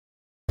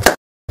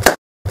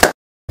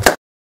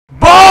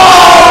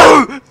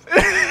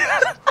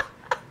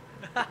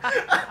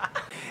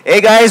Hey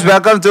guys,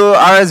 welcome to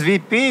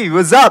RSVP.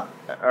 What's up?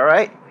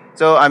 Alright,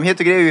 so I'm here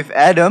today with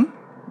Adam.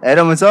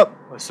 Adam, what's up?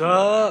 What's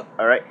up?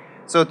 Alright,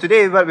 so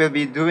today what we'll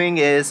be doing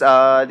is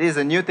this is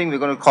a new thing we're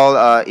going to call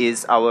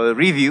is our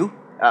review.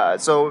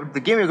 So the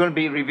game we're going to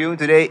be reviewing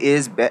today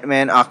is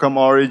Batman Arkham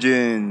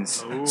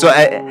Origins. So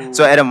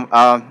Adam,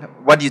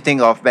 what do you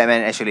think of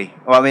Batman actually?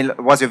 Well, I mean,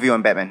 what's your view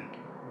on Batman?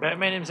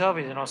 Batman himself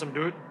is an awesome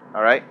dude.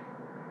 Alright.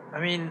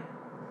 I mean,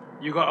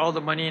 you got all the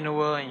money in the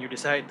world and you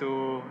decide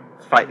to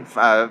Fight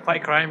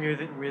crime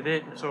with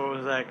it. So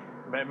it's like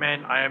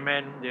Batman, Iron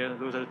Man.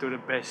 Those are two of the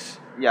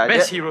best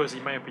heroes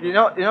in my opinion.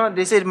 You know,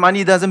 they said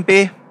money doesn't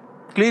pay.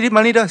 Clearly,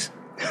 money does.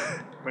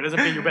 But it doesn't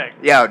pay you back.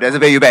 Yeah, it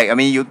doesn't pay you back. I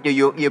mean, you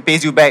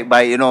pays you back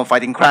by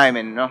fighting crime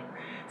and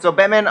So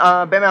Batman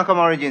Arkham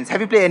Origins.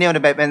 Have you played any of the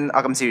Batman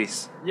Arkham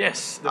series?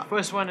 Yes, the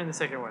first one and the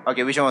second one.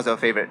 Okay, which one was your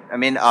favorite? I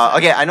mean,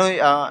 okay, I know.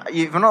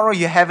 If I'm not wrong,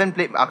 you haven't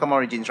played Arkham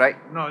Origins, right?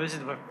 No, this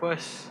is my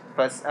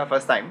First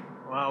time.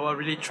 Well,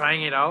 really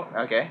trying it out.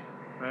 Okay.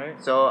 Right.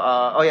 So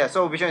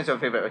so which one is your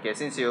favorite? Okay,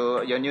 since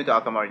you're new to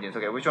Arkham Origins,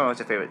 okay, which one was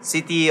your favorite?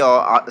 City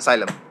or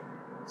Asylum?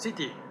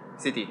 City.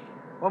 City.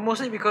 Well,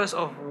 mostly because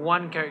of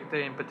one character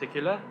in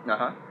particular.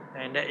 Uh-huh.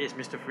 And that is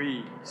Mr.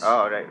 Freeze.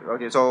 Oh, right.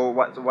 Okay, so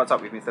what's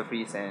up with Mr.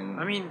 Freeze and...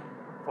 I mean,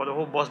 for the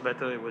whole boss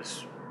battle, it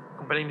was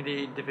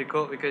completely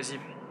difficult because if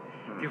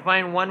you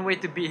find one way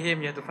to beat him,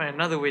 you have to find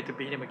another way to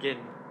beat him again.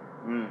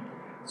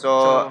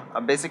 So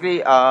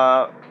basically,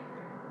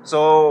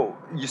 so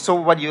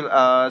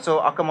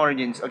Arkham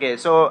Origins. Okay,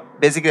 so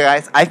basically,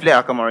 guys, I've played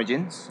Arkham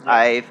Origins.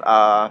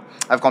 Yeah.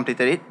 I've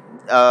completed it.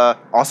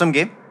 Awesome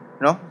game.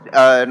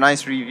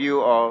 Nice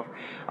review of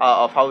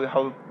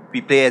how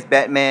we play as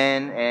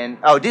Batman, and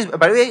this,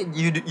 by the way,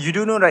 you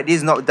do know, right? This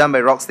is not done by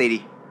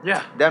Rocksteady.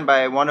 Yeah. Done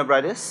by Warner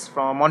Brothers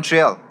from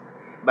Montreal,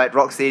 but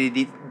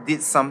Rocksteady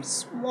did some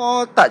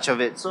small touch of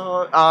it.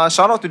 So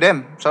shout out to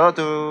them. Shout out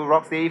to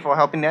Rocksteady for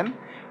helping them.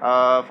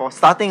 For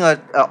starting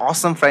a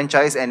awesome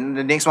franchise, and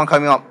the next one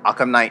coming up,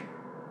 Arkham Knight.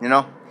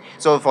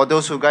 So for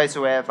those guys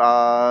who have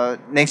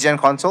next gen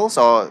consoles,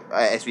 or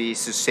as we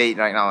say it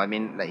right now, I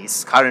mean, like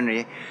it's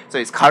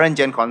current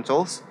gen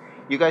consoles.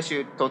 You guys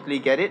should totally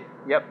get it.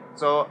 Yep.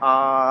 So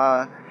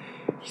Arkham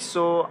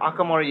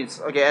Origins.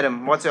 Okay,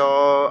 Adam, what's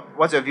your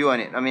view on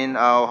it? I mean,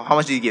 how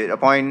much do you give it? A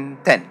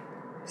point 10?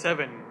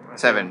 7.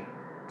 7.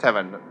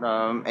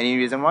 Any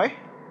reason why?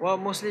 Well,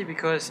 mostly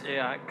because it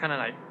kind of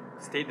like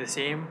stayed the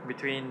same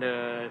between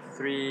the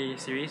 3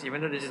 series,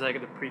 even though this is like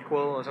the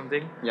prequel or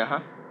something. Yeah.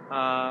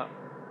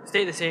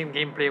 Stayed the same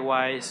gameplay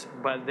wise,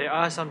 but there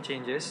are some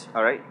changes.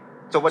 All right.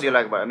 So what do you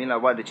like about it? I mean,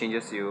 like, what are the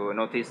changes you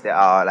notice that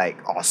are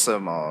like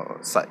awesome or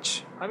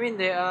such? I mean,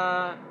 there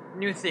are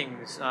new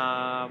things.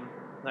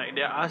 Like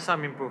there are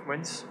some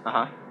improvements.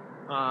 I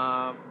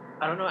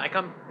don't know. I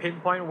can't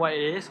pinpoint what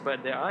it is,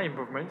 but there are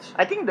improvements.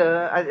 I think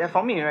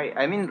for me, right?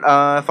 I mean,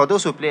 for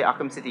those who play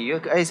Arkham City, you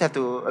guys have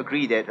to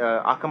agree that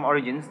Arkham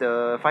Origins,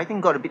 the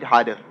fighting got a bit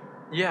harder.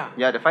 Yeah.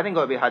 Yeah, the fighting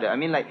got a bit harder. I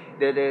mean, like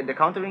the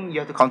countering, you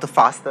have to counter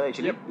faster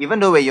actually. Yep. Even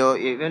though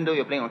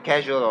you're playing on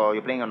casual or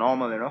you're playing on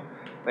normal,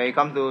 when you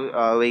come to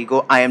where you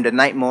go, I am the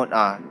night mode.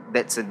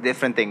 That's a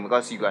different thing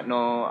because you got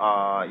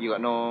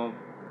no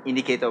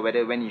indicator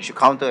when you should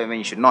counter and when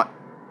you should not.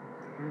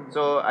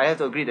 So I have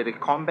to agree that the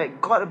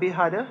combat got a bit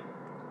harder,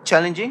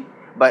 challenging,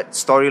 but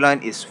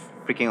storyline is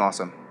freaking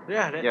awesome.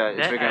 Yeah,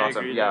 it's freaking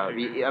awesome.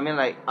 Agree. I mean,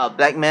 like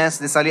Black Mass,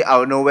 then suddenly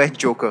out of nowhere,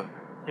 Joker.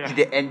 Yeah.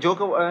 And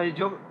Joker,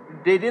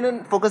 they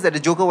didn't focus that the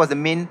Joker was the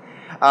main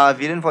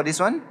villain for this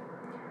one,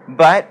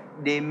 but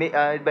they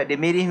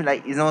made him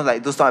like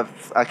like those type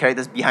of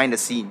characters behind the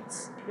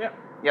scenes.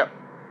 Yep.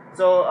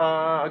 So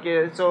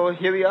so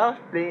here we are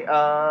playing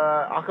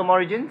Arkham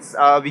Origins.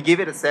 We gave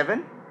it a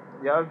 7.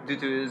 Yeah, due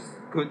to its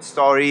good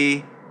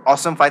story,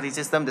 awesome fighting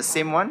system, the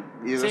same one.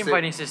 Same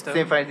fighting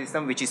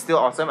system, which is still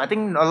awesome. I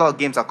think a lot of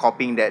games are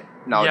copying that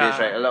nowadays,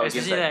 right? A lot of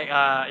games. Especially if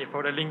I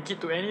were to link it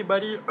to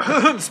anybody,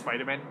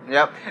 Spider-Man.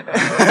 Yep.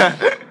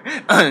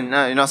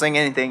 No, you're not saying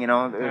anything,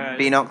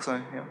 Beanox or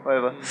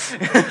whatever.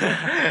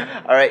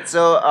 Alright,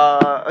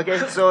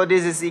 so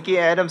this is Iki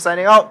and Adam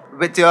signing out.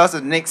 Wait till us the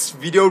next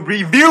video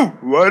review.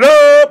 What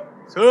up?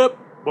 What's up,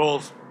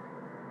 balls?